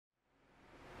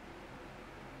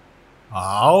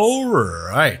All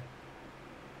right.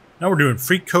 Now we're doing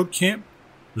FreeCodeCamp,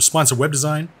 responsive web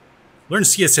design, learn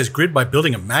CSS grid by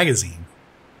building a magazine.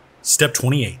 Step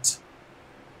 28.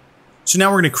 So now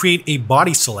we're going to create a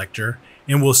body selector,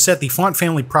 and we'll set the font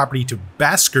family property to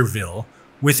Baskervville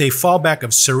with a fallback of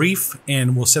serif,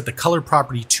 and we'll set the color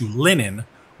property to linen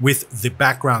with the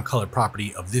background color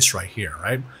property of this right here,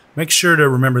 right? Make sure to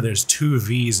remember there's 2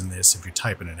 V's in this if you're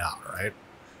typing it out, right?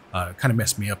 Kind of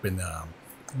messed me up in the,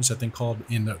 what's that thing called?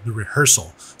 In the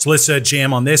rehearsal. So let's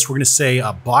jam on this. We're going to say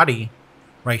body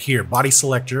right here, body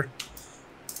selector.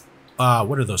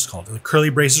 What are those called? The curly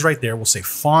braces right there. We'll say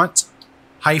font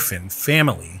hyphen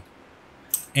family.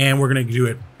 And we're going to do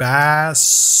it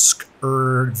VVILLE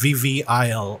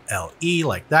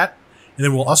like that. And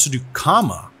then we'll also do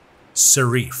comma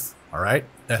serif. All right.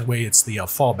 That way it's the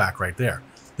fallback right there.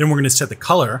 Then we're going to set the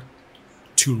color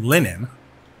to linen.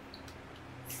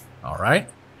 All right.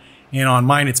 And on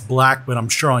mine, it's black, but I'm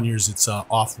sure on yours, it's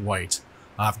off-white.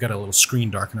 I've got a little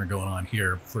screen darkener going on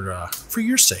here for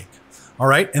your sake. All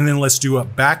right. And then let's do a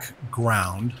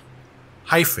background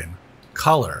hyphen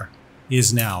color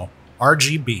is now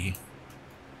RGB.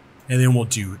 And then we'll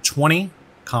do 20,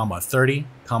 30,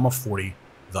 40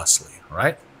 thusly. All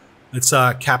right. Let's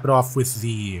cap it off with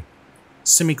the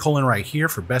semicolon right here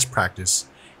for best practice.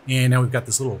 And now we've got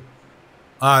this little,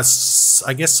 I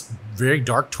guess, very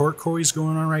dark turquoise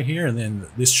going on right here. And then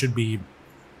this should be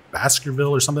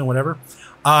Baskervville or something, whatever.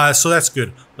 So that's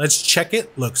good. Let's check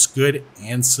it. Looks good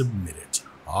and submit it.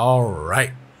 All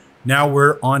right. Now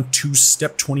we're on to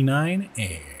step 29,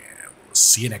 and we'll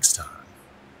see you next time.